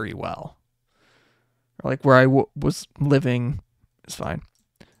very well. Or where I was living is fine.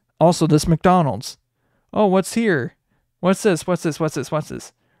 Also, this McDonald's. Oh, what's here? What's this?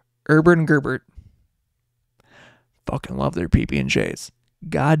 Herbert and Gerbert. Fucking love their PB&Js.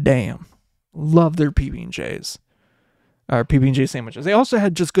 God damn. Love their PB&Js. Or PB&J sandwiches. They also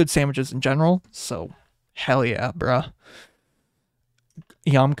had just good sandwiches in general, so hell yeah, bruh.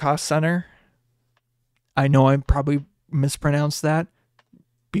 Yamka Center. I know I probably mispronounced that.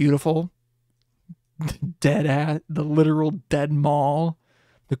 Beautiful. The literal dead mall.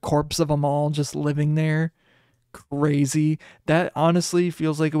 The corpse of a mall just living there. Crazy. That honestly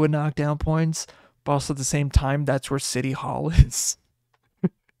feels like it would knock down points, but also at the same time, that's where City Hall is.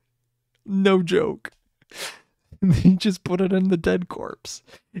 No joke. They just put it in the dead corpse.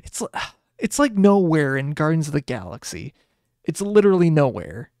 It's like nowhere in Guardians of the Galaxy. It's literally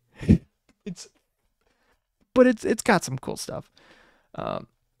nowhere. It's got some cool stuff. But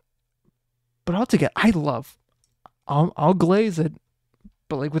altogether, I'll glaze it.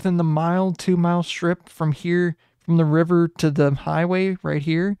 But within the 2 mile strip from here, from the river to the highway right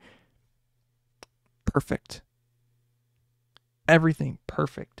here, perfect. Everything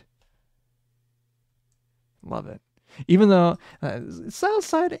perfect. Love it. Even though south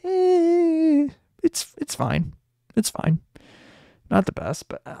side, it's fine. It's fine. Not the best,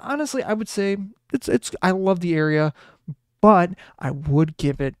 but honestly, I would say it's. I love the area, but I would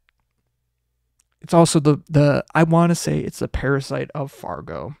give it. It's also the. I want to say it's the Parasite of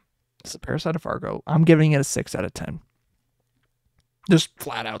Fargo. It's the Parasite of Fargo. I'm giving it a 6 out of 10. Just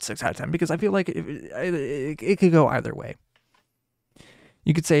flat out 6 out of 10 because I feel like it could go either way.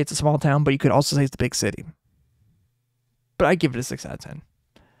 You could say it's a small town, but you could also say it's a big city. But I give it a 6 out of 10.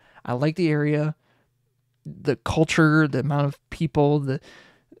 I like the area. The culture, the amount of people, the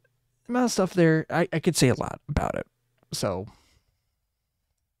amount of stuff there, I could say a lot about it. So,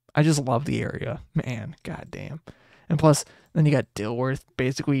 I just love the area, man. Goddamn. And plus, then you got Dilworth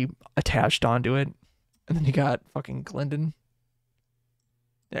basically attached onto it, and then you got fucking Glendon.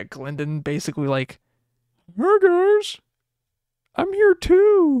 Yeah, Glendon basically like, hey guys, I'm here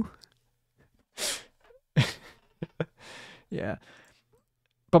too. Yeah.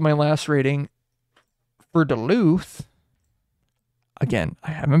 But my last rating for Duluth, again,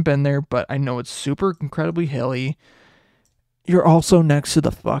 I haven't been there, but I know it's super incredibly hilly. You're also next to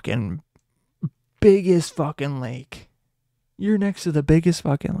the fucking biggest fucking lake. You're next to the biggest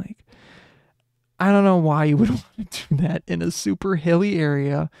fucking lake. I don't know why you would want to do that in a super hilly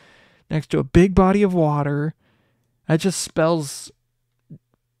area next to a big body of water. That just spells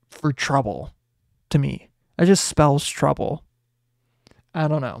for trouble to me. That just spells trouble. I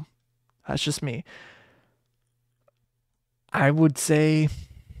don't know. That's just me. I would say,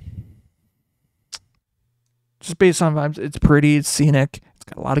 just based on vibes, it's pretty, it's scenic, it's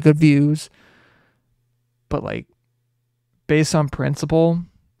got a lot of good views. But like, based on principle,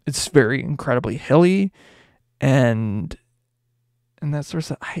 it's very incredibly hilly, and that sort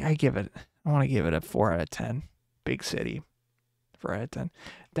of. I want to give it a 4 out of 10. Big city, 4 out of 10.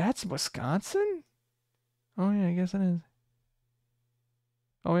 That's Wisconsin? Oh yeah, I guess it is.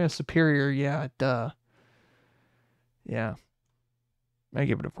 Oh yeah, Superior, yeah, duh. Yeah. I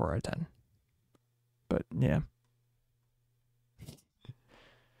give it a 4 out of 10. But yeah.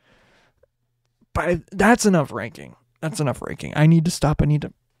 But that's enough ranking. That's enough ranking. I need to stop. I need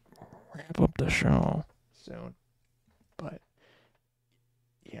to wrap up the show soon. But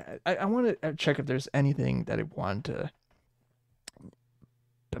yeah, I want to check if there's anything that I want to.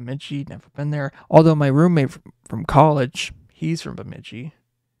 Bemidji, never been there. Although my roommate from college, he's from Bemidji.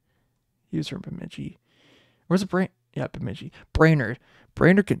 Where's it? Yeah, Bemidji. Brainerd.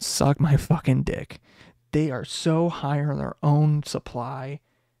 Brainerd can suck my fucking dick. They are so high on their own supply.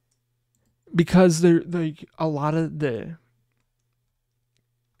 Because they're like a lot of the.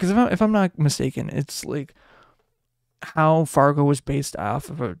 Because if I'm not mistaken, it's like how Fargo was based off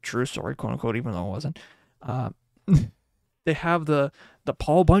of a true story, quote unquote, even though it wasn't. They have the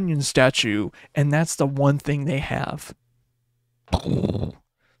Paul Bunyan statue, and that's the one thing they have.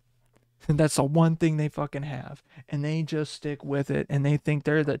 And that's the one thing they fucking have, and they just stick with it, and they think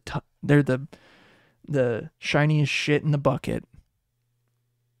they're the shiniest shit in the bucket.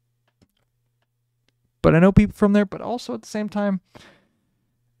 But I know people from there, but also at the same time,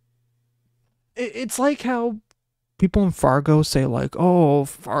 it's like how people in Fargo say like, "Oh,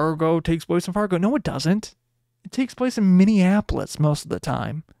 Fargo takes place in Fargo." No, it doesn't. It takes place in Minneapolis most of the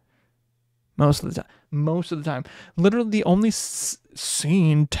time. Most of the time. Literally, the only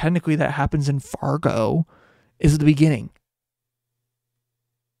scene technically that happens in Fargo is the beginning.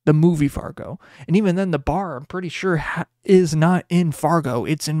 The movie Fargo. And even then, the bar, I'm pretty sure, is not in Fargo.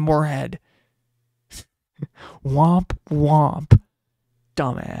 It's in Moorhead. Womp womp.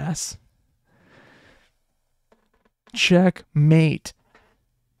 Dumbass. Checkmate.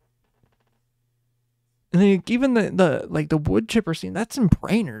 And then even the wood chipper scene, that's in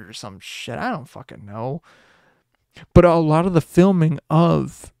Brainerd or some shit. I don't fucking know. But a lot of the filming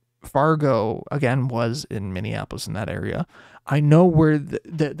of Fargo again was in Minneapolis, in that area. I know where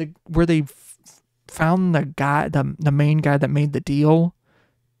where they found the guy, the main guy that made the deal,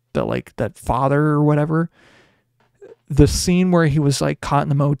 that father or whatever. The scene where he was like caught in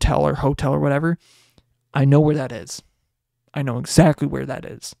the motel or hotel or whatever. I know where that is. I know exactly where that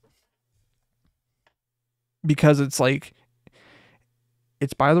is. Because it's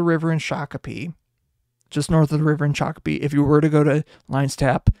by the river in Shakopee, just north of the river in Shakopee. If you were to go to Lion's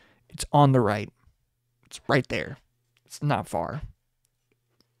Tap, it's on the right. It's right there. It's not far.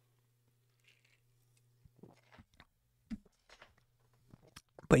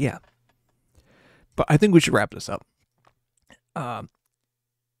 But yeah. But I think we should wrap this up.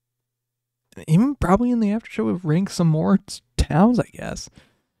 Even probably in the after show, we'll rank some more towns, I guess.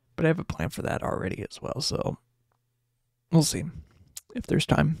 But I have a plan for that already as well, so we'll see if there's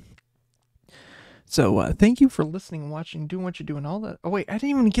time. So thank you for listening, watching, doing what you're doing, all that. Oh wait, I didn't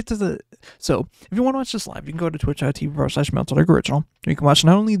even get to the. So if you want to watch this live, you can go to twitch.tv/MeltDogOriginal. You can watch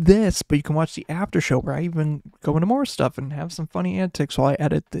not only this, but you can watch the after show where I even go into more stuff and have some funny antics while I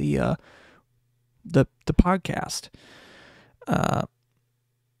edit the podcast.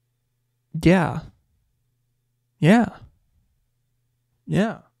 Yeah.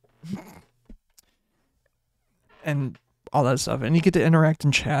 And all that stuff. And you get to interact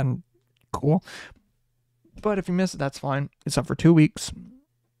and chat, and cool. But if you miss it, that's fine. It's up for 2 weeks.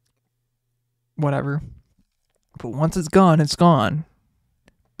 Whatever. But once it's gone, it's gone.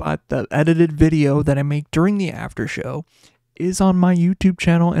 But the edited video that I make during the after show is on my YouTube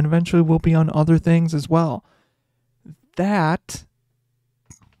channel and eventually will be on other things as well. That,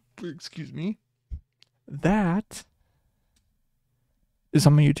 excuse me, that is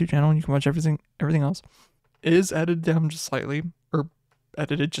on my YouTube channel, and you can watch everything else. It is edited down just slightly, or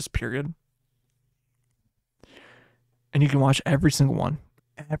edited just period. And you can watch every single one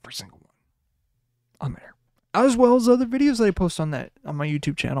on there, as well as other videos that I post on my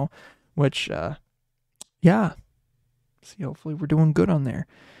YouTube channel, which, yeah, see, hopefully we're doing good on there.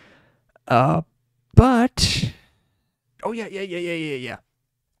 But, oh yeah.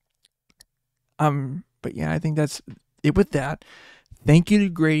 But yeah, I think that's it with that. Thank you to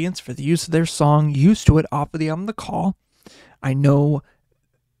Gradients for the use of their song Used to It off of the album The Call. I know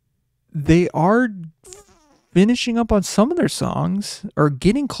they are finishing up on some of their songs, or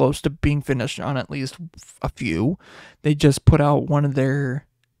getting close to being finished on at least a few. They just put out one of their,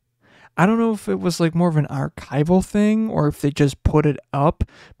 I don't know if it was like more of an archival thing or if they just put it up,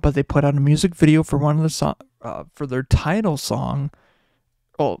 but they put out a music video for one of the for their title song.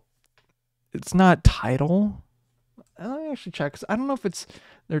 Oh, it's not title. Let me actually check, because I don't know if it's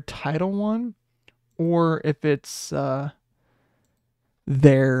their title one or if it's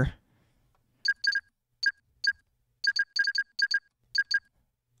their,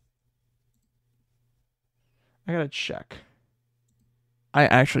 I gotta check. I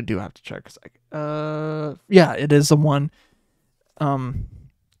actually do have to check, because yeah, it is the one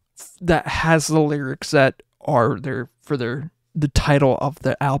that has the lyrics that are there for the title of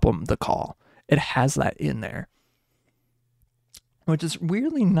the album The Call. It has that in there, which is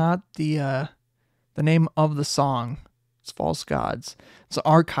weirdly not the name of the song. It's False Gods. It's an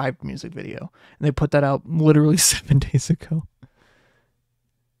archived music video, and they put that out literally 7 days ago.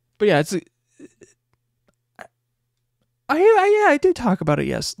 But yeah, it's I did talk about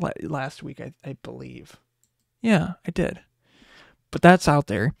it last week, I believe. Yeah, I did. But that's out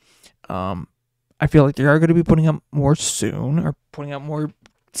there. I feel like they are going to be putting up more soon, or putting out more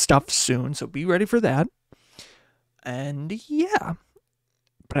stuff soon, so be ready for that. And yeah.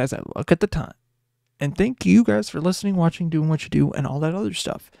 But as I look at the time, and thank you guys for listening, watching, doing what you do, and all that other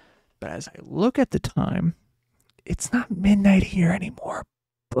stuff. But as I look at the time, it's not midnight here anymore,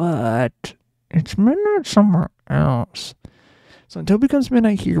 but it's midnight somewhere else. So until it becomes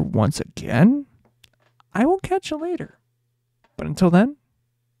midnight here once again, I will catch you later. But until then,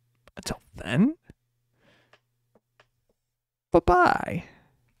 bye-bye.